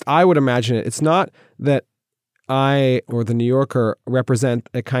 or at least I would imagine it, it's not that I or the New Yorker represent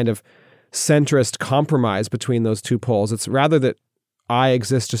a kind of centrist compromise between those two poles. It's rather that I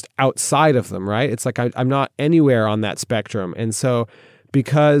exist just outside of them, right? It's like I'm not anywhere on that spectrum. And so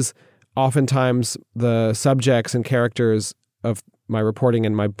because oftentimes the subjects and characters of my reporting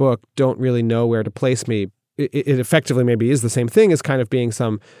in my book don't really know where to place me, it effectively maybe is the same thing as kind of being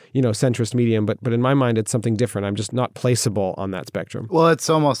some, centrist medium, but in my mind, it's something different. I'm just not placeable on that spectrum. Well, it's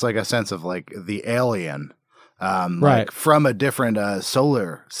almost like a sense of like the alien, right, like from a different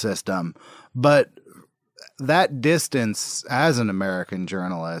solar system. But that distance as an American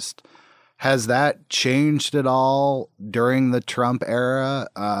journalist, has that changed at all during the Trump era?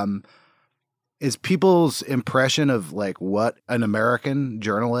 Is people's impression of like what an American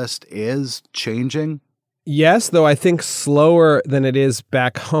journalist is changing? Yes, though I think slower than it is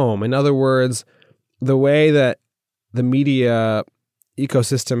back home. In other words, the way that the media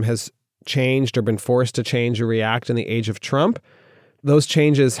ecosystem has changed or been forced to change or react in the age of Trump, those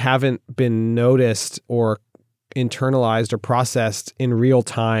changes haven't been noticed or internalized or processed in real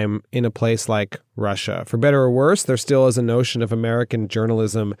time in a place like Russia. For better or worse, there still is a notion of American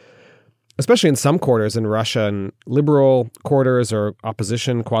journalism, especially in some quarters in Russia and liberal quarters or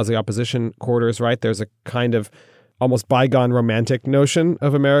opposition, quasi-opposition quarters, right? There's a kind of almost bygone romantic notion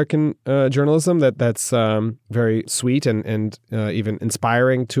of American journalism that's very sweet and even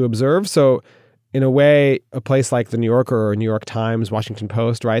inspiring to observe. So in a way, a place like the New Yorker or New York Times, Washington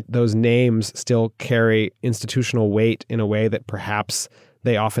Post, right? Those names still carry institutional weight in a way that perhaps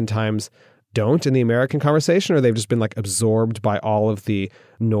they oftentimes don't in the American conversation, or they've just been like absorbed by all of the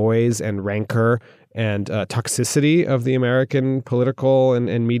noise and rancor and toxicity of the American political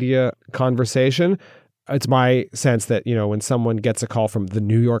and media conversation. It's my sense that, when someone gets a call from the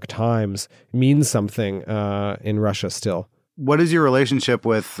New York Times, it means something in Russia still. What is your relationship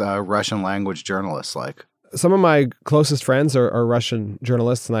with Russian language journalists like? Some of my closest friends are Russian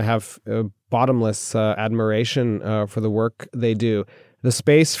journalists, and I have bottomless admiration for the work they do. The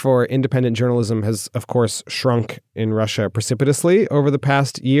space for independent journalism has, of course, shrunk in Russia precipitously over the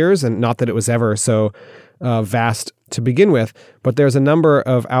past years, and not that it was ever so vast to begin with, but there's a number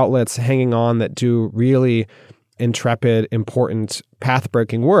of outlets hanging on that do really intrepid, important,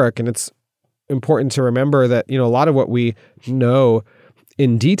 path-breaking work, and it's important to remember that, a lot of what we know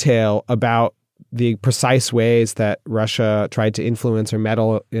in detail about the precise ways that Russia tried to influence or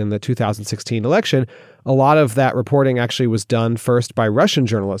meddle in the 2016 election, a lot of that reporting actually was done first by Russian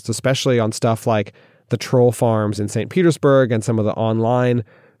journalists, especially on stuff like the troll farms in St. Petersburg and some of the online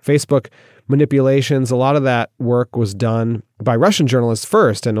Facebook manipulations. A lot of that work was done by Russian journalists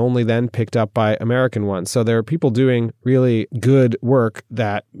first and only then picked up by American ones. So there are people doing really good work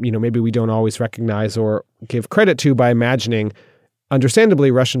that, maybe we don't always recognize or give credit to by imagining, understandably,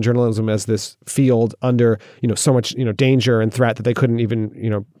 Russian journalism as this field under, so much, danger and threat that they couldn't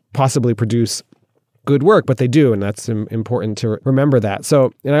even, possibly produce good work, but they do. And that's important to remember that.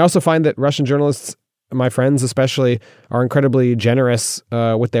 So, and I also find that Russian journalists my friends especially are incredibly generous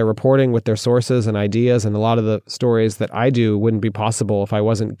with their reporting, with their sources and ideas, and a lot of the stories that I do wouldn't be possible if I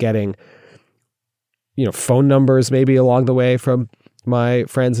wasn't getting, phone numbers maybe along the way from my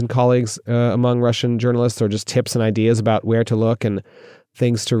friends and colleagues among Russian journalists, or just tips and ideas about where to look and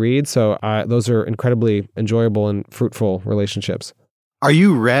things to read. So those are incredibly enjoyable and fruitful relationships. Are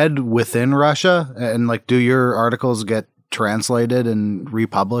you read within Russia? And do your articles get translated and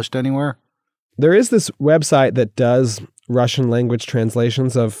republished anywhere? There is this website that does Russian language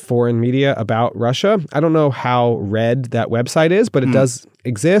translations of foreign media about Russia. I don't know how read that website is, but it does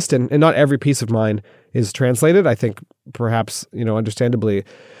exist. And not every piece of mine is translated. I think perhaps, understandably,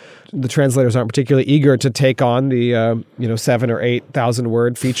 the translators aren't particularly eager to take on the, 7,000 or 8,000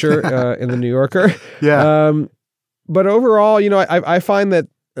 word feature in the New Yorker. Yeah. But overall, I find that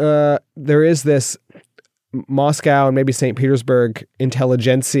there is this Moscow and maybe St. Petersburg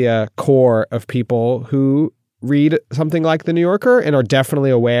intelligentsia core of people who read something like the New Yorker and are definitely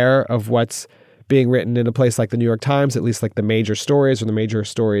aware of what's being written in a place like the New York Times, at least like the major stories or the major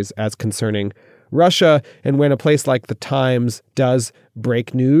stories as concerning Russia. And when a place like the Times does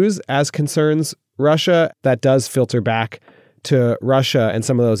break news as concerns Russia, that does filter back to Russia, and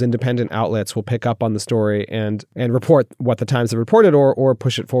some of those independent outlets will pick up on the story and report what the Times have reported or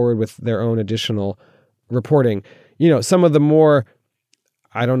push it forward with their own additional reporting. Some of the more,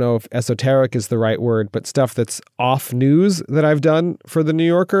 I don't know if esoteric is the right word, but stuff that's off news that I've done for the New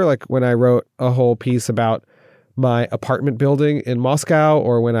Yorker, like when I wrote a whole piece about my apartment building in Moscow,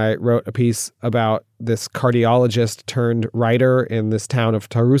 or when I wrote a piece about this cardiologist turned writer in this town of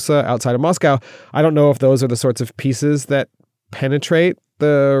Tarusa outside of Moscow. I don't know if those are the sorts of pieces that penetrate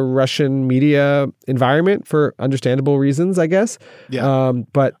the Russian media environment for understandable reasons, I guess. Yeah.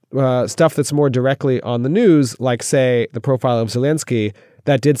 But stuff that's more directly on the news, like, say, the profile of Zelensky,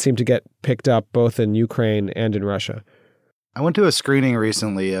 that did seem to get picked up both in Ukraine and in Russia. I went to a screening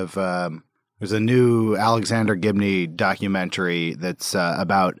recently of there's a new Alexander Gibney documentary that's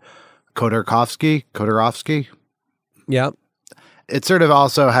about Khodorkovsky. Yeah. It sort of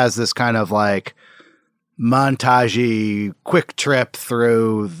also has this kind of montage-y quick trip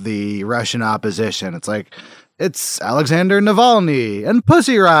through the Russian opposition. It's Alexander Navalny and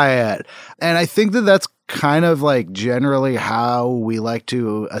Pussy Riot. And I think that that's kind of generally how we like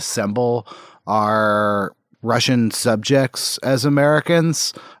to assemble our Russian subjects as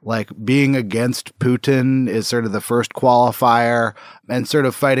Americans. Being against Putin is sort of the first qualifier, and sort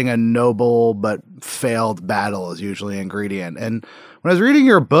of fighting a noble but failed battle is usually an ingredient. And when I was reading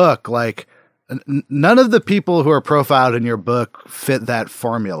your book, none of the people who are profiled in your book fit that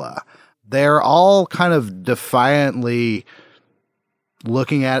formula. They're all kind of defiantly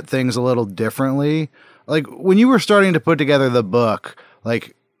looking at things a little differently. When you were starting to put together the book,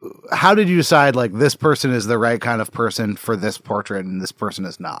 how did you decide this person is the right kind of person for this portrait and this person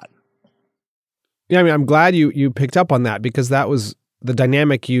is not? Yeah, I mean, I'm glad you picked up on that, because that was the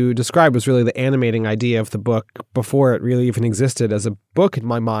dynamic you described was really the animating idea of the book before it really even existed as a book in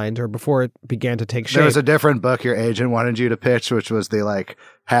my mind, or before it began to take shape. There was a different book your agent wanted you to pitch, which was the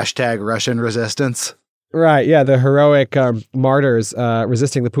hashtag Russian resistance. Right. Yeah. The heroic martyrs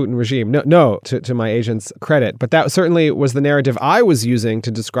resisting the Putin regime. No, to my agent's credit. But that certainly was the narrative I was using to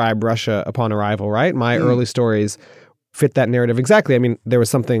describe Russia upon arrival, right? My early stories fit that narrative exactly. I mean, there was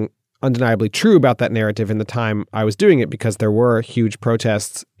something undeniably true about that narrative in the time I was doing it, because there were huge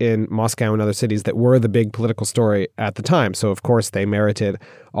protests in Moscow and other cities that were the big political story at the time. So, of course, they merited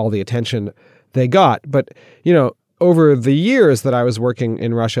all the attention they got. But, over the years that I was working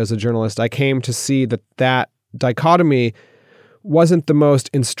in Russia as a journalist, I came to see that dichotomy wasn't the most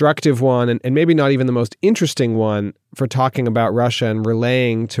instructive one, and maybe not even the most interesting one for talking about Russia and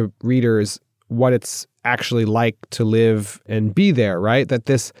relaying to readers what it's actually like to live and be there, right? That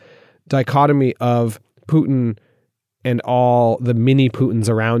this dichotomy of Putin and all the mini Putins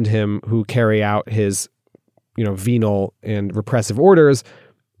around him who carry out his, venal and repressive orders,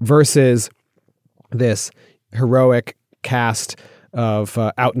 versus this heroic cast of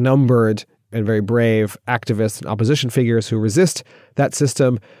outnumbered and very brave activists and opposition figures who resist that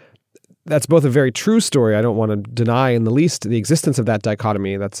system. That's both a very true story. I don't want to deny in the least the existence of that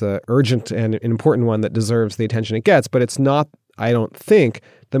dichotomy. That's an urgent and an important one that deserves the attention it gets, but it's not, I don't think,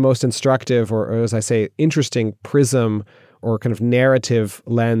 the most instructive or, as I say, interesting prism or kind of narrative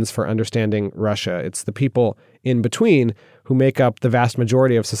lens for understanding Russia. It's the people in between who make up the vast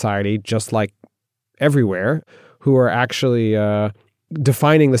majority of society, just like everywhere, who are actually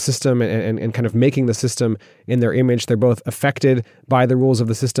defining the system and kind of making the system in their image. They're both affected by the rules of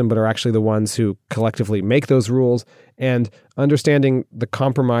the system, but are actually the ones who collectively make those rules. And understanding the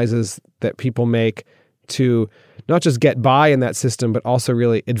compromises that people make to not just get by in that system, but also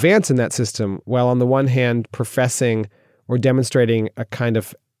really advance in that system, while on the one hand professing or demonstrating a kind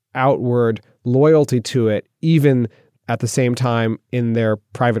of outward loyalty to it, even at the same time in their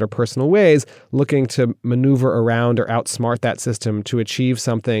private or personal ways, looking to maneuver around or outsmart that system to achieve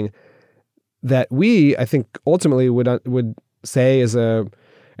something that we, I think, ultimately would say is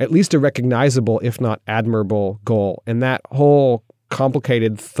at least a recognizable, if not admirable, goal. And that whole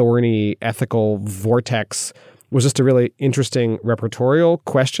complicated, thorny, ethical vortex was just a really interesting repertorial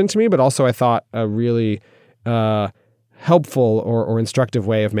question to me, but also I thought a really helpful or instructive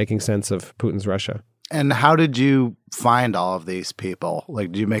way of making sense of Putin's Russia. And how did you find all of these people?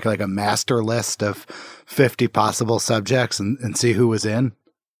 Like, did you make like a master list of 50 possible subjects and see who was in?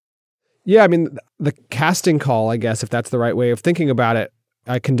 Yeah, I mean, the casting call, I guess, if that's the right way of thinking about it,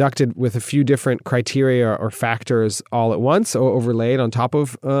 I conducted with a few different criteria or factors all at once, or overlaid on top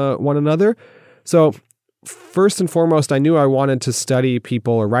of one another. So first and foremost, I knew I wanted to study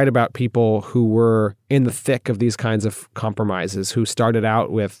people or write about people who were in the thick of these kinds of compromises, who started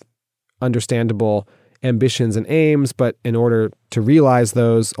out with understandable ambitions and aims, but in order to realize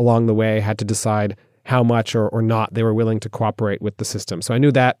those along the way, had to decide how much or not they were willing to cooperate with the system. So I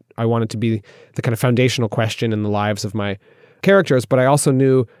knew that I wanted to be the kind of foundational question in the lives of my characters, but I also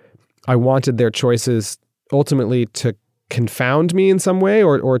knew I wanted their choices ultimately to confound me in some way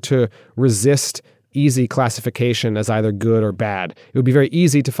or to resist easy classification as either good or bad. It would be very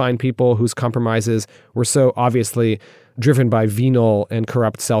easy to find people whose compromises were so obviously driven by venal and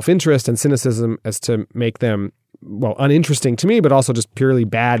corrupt self-interest and cynicism as to make them, well, uninteresting to me, but also just purely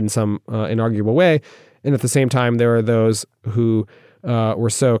bad in some inarguable way. And at the same time, there are those who were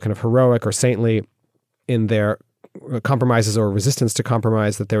so kind of heroic or saintly in their compromises or resistance to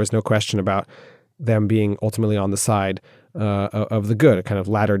compromise that there was no question about them being ultimately on the side of the good, a kind of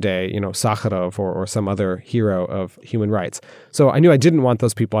latter day, Sakharov or some other hero of human rights. So I knew I didn't want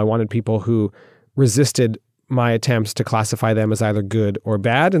those people. I wanted people who resisted my attempts to classify them as either good or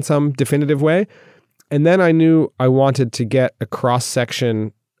bad in some definitive way. And then I knew I wanted to get a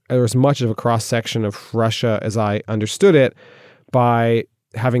cross-section, or as much of a cross-section of Russia as I understood it, by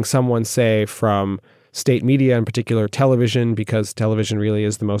having someone say from state media, in particular television, because television really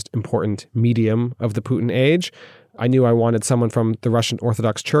is the most important medium of the Putin age. I knew I wanted someone from the Russian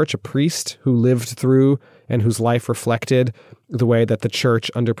Orthodox Church, a priest who lived through and whose life reflected the way that the church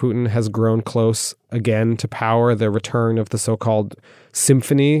under Putin has grown close again to power, the return of the so-called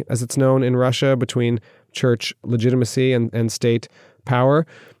symphony, as it's known in Russia, between church legitimacy and state power.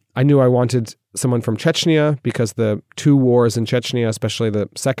 I knew I wanted someone from Chechnya because the two wars in Chechnya, especially the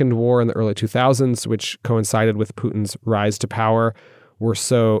second war in the early 2000s, which coincided with Putin's rise to power, were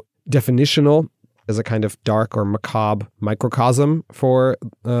so definitional as a kind of dark or macabre microcosm for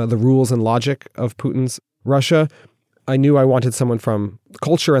the rules and logic of Putin's Russia. I knew I wanted someone from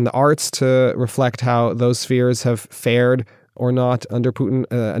culture and the arts to reflect how those spheres have fared or not under Putin,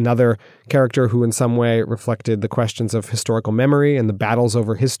 another character who in some way reflected the questions of historical memory and the battles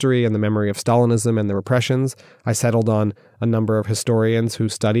over history and the memory of Stalinism and the repressions. I settled on a number of historians who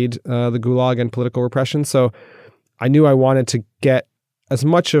studied the Gulag and political repression. So I knew I wanted to get as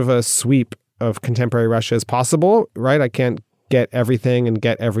much of a sweep of contemporary Russia as possible, right? I can't get everything and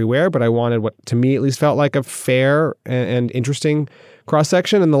get everywhere, but I wanted what to me at least felt like a fair and interesting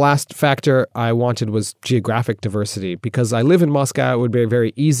cross-section. And the last factor I wanted was geographic diversity. Because I live in Moscow, it would be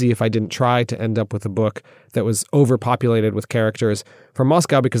very easy if I didn't try to end up with a book that was overpopulated with characters from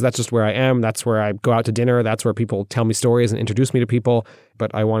Moscow, because that's just where I am. That's where I go out to dinner. That's where people tell me stories and introduce me to people.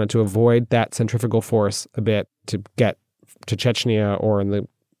 But I wanted to avoid that centrifugal force a bit to get to Chechnya, or in the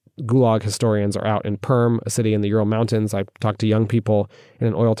Gulag historians are out in Perm, a city in the Ural Mountains. I talked to young people in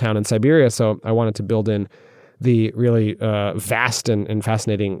an oil town in Siberia. So I wanted to build in the really vast and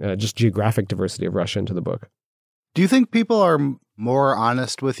fascinating just geographic diversity of Russia into the book. Do you think people are more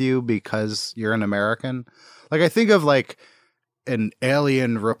honest with you because you're an American? Like, I think of like an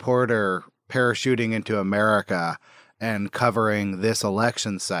alien reporter parachuting into America and covering this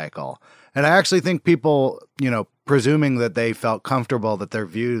election cycle. And I actually think people, presuming that they felt comfortable that their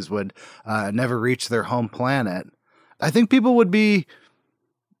views would never reach their home planet, I think people would be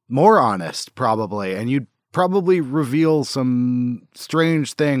more honest probably. And you'd probably reveal some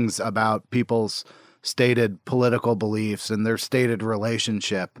strange things about people's stated political beliefs and their stated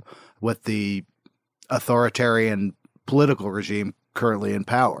relationship with the authoritarian political regime currently in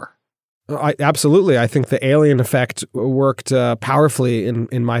power. Absolutely. I think the alien effect worked powerfully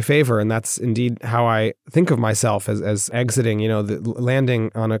in my favor. And that's indeed how I think of myself as exiting,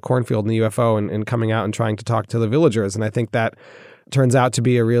 landing on a cornfield in the UFO and coming out and trying to talk to the villagers. And I think that turns out to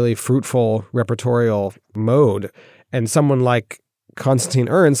be a really fruitful repertorial mode. And someone like Konstantin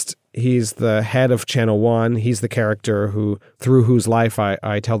Ernst, he's the head of Channel One. He's the character through whose life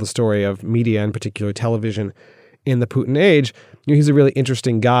I tell the story of media, in particular television, in the Putin age. He's a really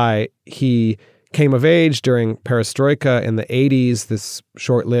interesting guy. He came of age during perestroika in the 80s, this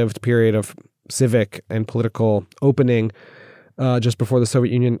short-lived period of civic and political opening just before the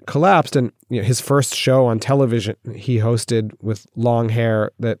Soviet Union collapsed. And his first show on television he hosted with long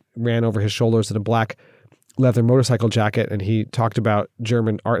hair that ran over his shoulders and a black leather motorcycle jacket, and he talked about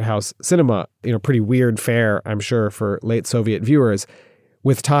German art house cinema, pretty weird fare, I'm sure, for late Soviet viewers.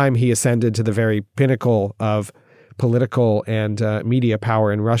 With time, he ascended to the very pinnacle of political and media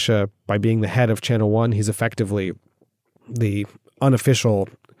power in Russia by being the head of Channel One. He's effectively the unofficial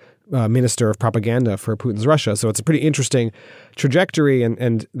minister of propaganda for Putin's Russia. So it's a pretty interesting trajectory,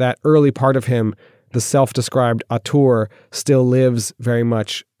 and that early part of him, the self-described auteur, still lives very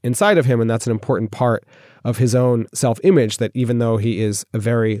much inside of him, and that's an important part of his own self-image, that even though he is a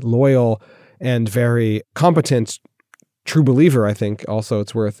very loyal and very competent true believer, I think also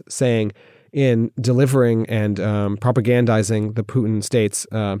it's worth saying, in delivering and propagandizing the Putin state's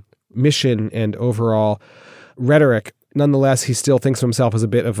mission and overall rhetoric, nonetheless, he still thinks of himself as a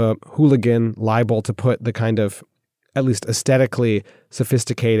bit of a hooligan, liable to put the kind of at least aesthetically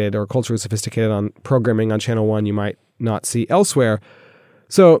sophisticated or culturally sophisticated on programming on Channel One you might not see elsewhere.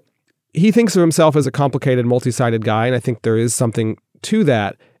 So he thinks of himself as a complicated, multi-sided guy, and I think there is something to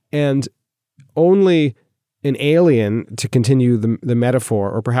that. And only an alien, to continue the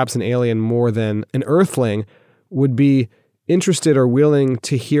metaphor, or perhaps an alien more than an earthling, would be interested or willing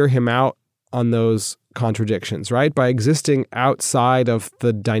to hear him out on those contradictions, right? By existing outside of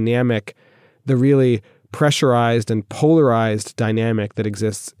the dynamic, the really pressurized and polarized dynamic that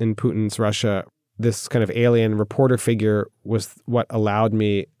exists in Putin's Russia, this kind of alien reporter figure was what allowed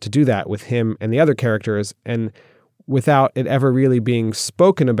me to do that with him and the other characters. And without it ever really being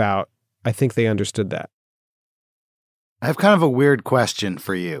spoken about, I think they understood that. I have kind of a weird question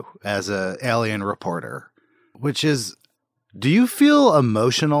for you as an alien reporter, which is, do you feel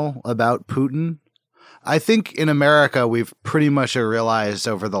emotional about Putin? I think in America, we've pretty much realized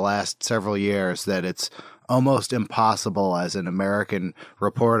over the last several years that it's almost impossible as an American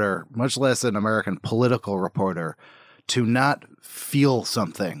reporter, much less an American political reporter, to not feel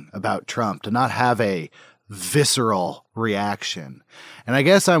something about Trump, to not have a visceral reaction. And I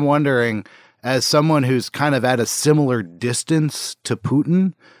guess I'm wondering, as someone who's kind of at a similar distance to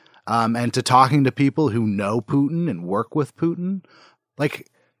Putin, and to talking to people who know Putin and work with Putin, like,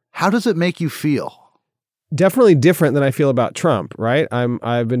 how does it make you feel? Definitely different than I feel about Trump, right?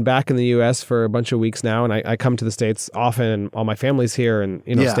 I've been back in the U.S. for a bunch of weeks now, and I come to the States often, and all my family's here, and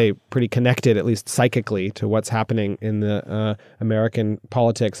stay pretty connected, at least psychically, to what's happening in the American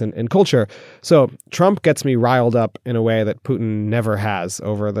politics and culture. So Trump gets me riled up in a way that Putin never has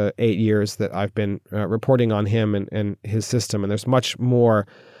over the 8 years that I've been reporting on him and his system. And I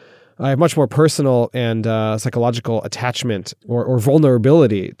have much more personal and psychological attachment or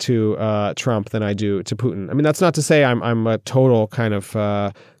vulnerability to Trump than I do to Putin. I mean, that's not to say I'm a total kind of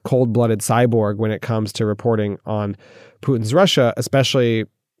cold-blooded cyborg when it comes to reporting on Putin's Russia, especially,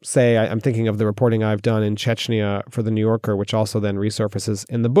 say, I'm thinking of the reporting I've done in Chechnya for The New Yorker, which also then resurfaces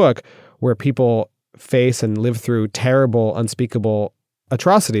in the book, where people face and live through terrible, unspeakable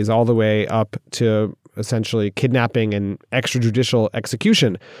atrocities all the way up to essentially kidnapping and extrajudicial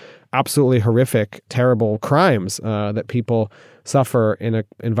execution. Absolutely horrific, terrible crimes that people suffer in an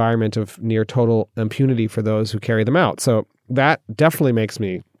environment of near total impunity for those who carry them out. So that definitely makes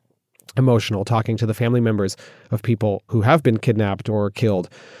me emotional, talking to the family members of people who have been kidnapped or killed.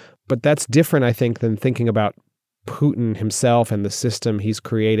 But that's different, I think, than thinking about Putin himself and the system he's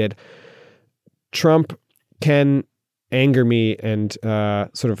created. Trump can anger me and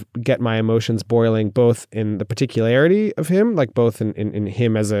sort of get my emotions boiling, both in the particularity of him, like both in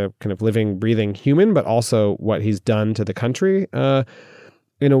him as a kind of living, breathing human, but also what he's done to the country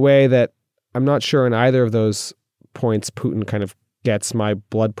in a way that I'm not sure in either of those points Putin kind of gets my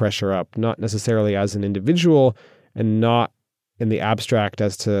blood pressure up, not necessarily as an individual and not in the abstract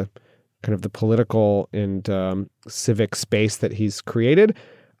as to kind of the political and civic space that he's created.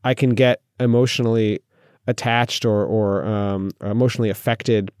 I can get emotionally attached or emotionally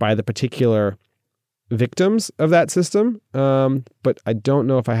affected by the particular victims of that system, but I don't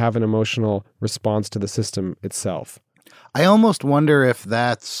know if I have an emotional response to the system itself. I almost wonder if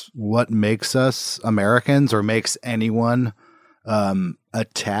that's what makes us Americans, or makes anyone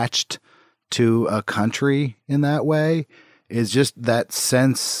attached to a country in that way, is just that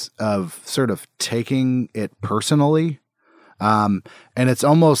sense of sort of taking it personally. And it's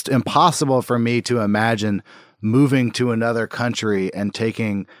almost impossible for me to imagine moving to another country and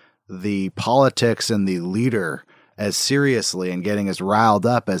taking the politics and the leader as seriously and getting as riled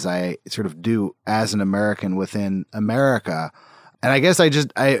up as I sort of do as an American within America. And I guess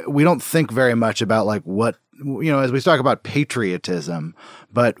we don't think very much about like what, as we talk about patriotism,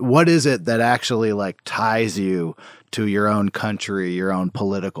 but what is it that actually like ties you to your own country, your own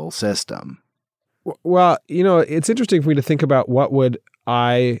political system? Well, it's interesting for me to think about what would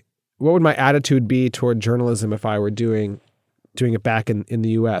my attitude be toward journalism if I were doing it back in the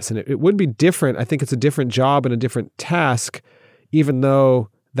U.S. And it would be different. I think it's a different job and a different task, even though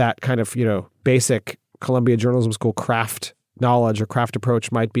that kind of, basic Columbia Journalism School craft knowledge or craft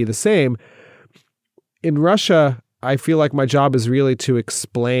approach might be the same. In Russia, I feel like my job is really to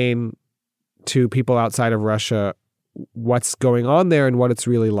explain to people outside of Russia what's going on there and what it's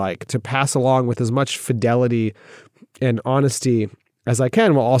really like, to pass along with as much fidelity and honesty as I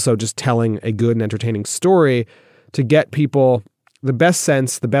can, while also just telling a good and entertaining story to get people the best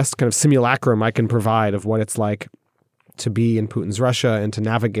sense, the best kind of simulacrum I can provide of what it's like to be in Putin's Russia and to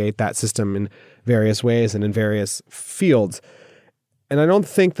navigate that system in various ways and in various fields. And I don't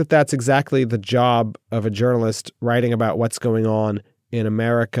think that that's exactly the job of a journalist writing about what's going on in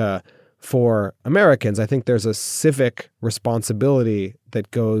America for Americans. I think there's a civic responsibility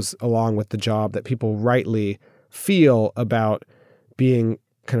that goes along with the job that people rightly feel about being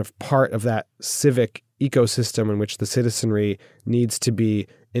kind of part of that civic ecosystem in which the citizenry needs to be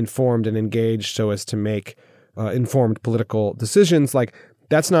informed and engaged so as to make informed political decisions. Like,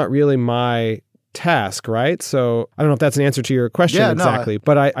 that's not really my task, right? So I don't know if that's an answer to your question exactly,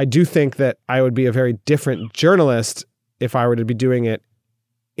 but I do think that I would be a very different journalist if I were to be doing it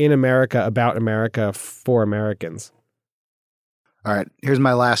in America, about America, for Americans. All right, here's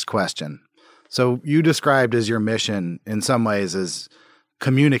my last question. So you described as your mission in some ways as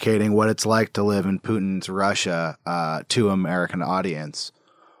communicating what it's like to live in Putin's Russia to American audience.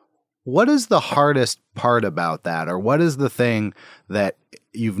 What is the hardest part about that? Or what is the thing that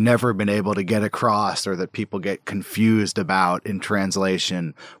you've never been able to get across or that people get confused about in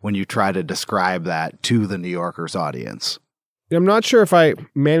translation when you try to describe that to the New Yorker's audience? I'm not sure if I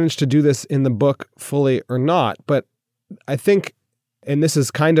managed to do this in the book fully or not, but I think, and this is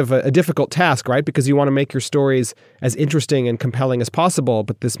kind of a difficult task, right? Because you want to make your stories as interesting and compelling as possible.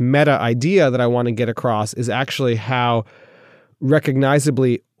 But this meta idea that I want to get across is actually how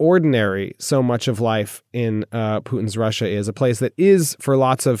recognizably ordinary so much of life in Putin's Russia is, a place that is, for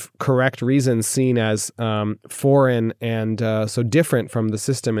lots of correct reasons, seen as foreign and so different from the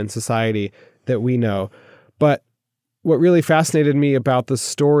system and society that we know. But what really fascinated me about the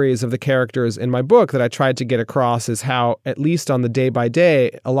stories of the characters in my book that I tried to get across is how, at least on the day by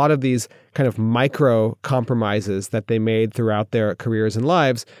day, a lot of these kind of micro compromises that they made throughout their careers and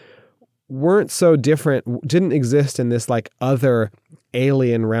lives weren't so different, didn't exist in this like other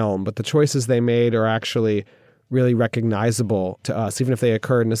alien realm, but the choices they made are actually really recognizable to us, even if they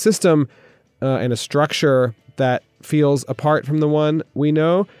occurred in a system and a structure that feels apart from the one we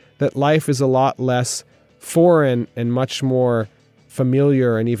know, that life is a lot less foreign and much more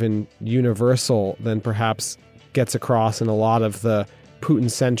familiar and even universal than perhaps gets across in a lot of the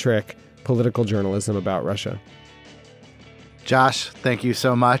Putin-centric political journalism about Russia. Josh, thank you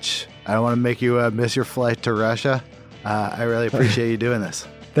so much. I don't want to make you miss your flight to Russia. I really appreciate you doing this.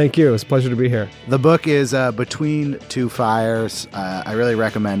 Thank you. It's a pleasure to be here. The book is Between Two Fires. I really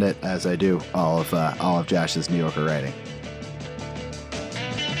recommend it, as I do all of Josh's New Yorker writing.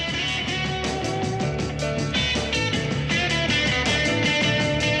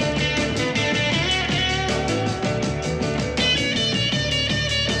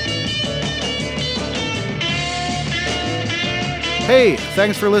 Hey,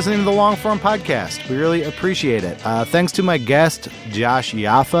 thanks for listening to the Long Form Podcast. We really appreciate it. Thanks to my guest, Josh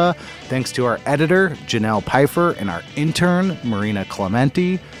Yaffa. Thanks to our editor, Janelle Pfeiffer, and our intern, Marina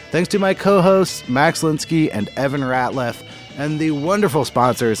Clementi. Thanks to my co-hosts, Max Linsky and Evan Ratliff, and the wonderful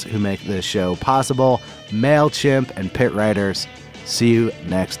sponsors who make this show possible, MailChimp and Pit Writers. See you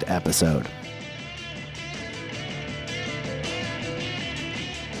next episode.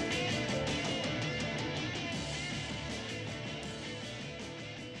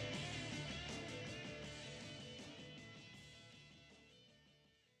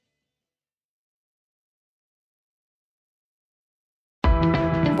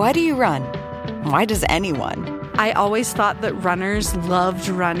 Why do you run? Why does anyone? I always thought that runners loved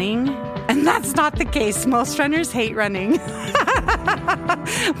running, and that's not the case. Most runners hate running,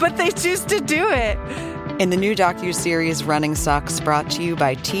 but they choose to do it. In the new docuseries Running Sucks, brought to you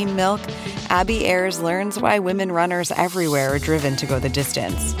by Team Milk, Abby Ayers learns why women runners everywhere are driven to go the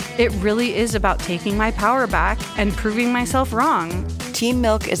distance. It really is about taking my power back and proving myself wrong. Team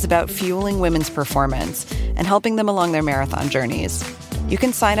Milk is about fueling women's performance and helping them along their marathon journeys. You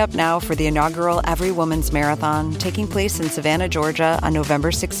can sign up now for the inaugural Every Woman's Marathon taking place in Savannah, Georgia on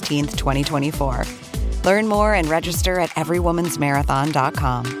November 16th, 2024. Learn more and register at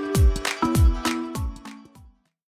everywomansmarathon.com.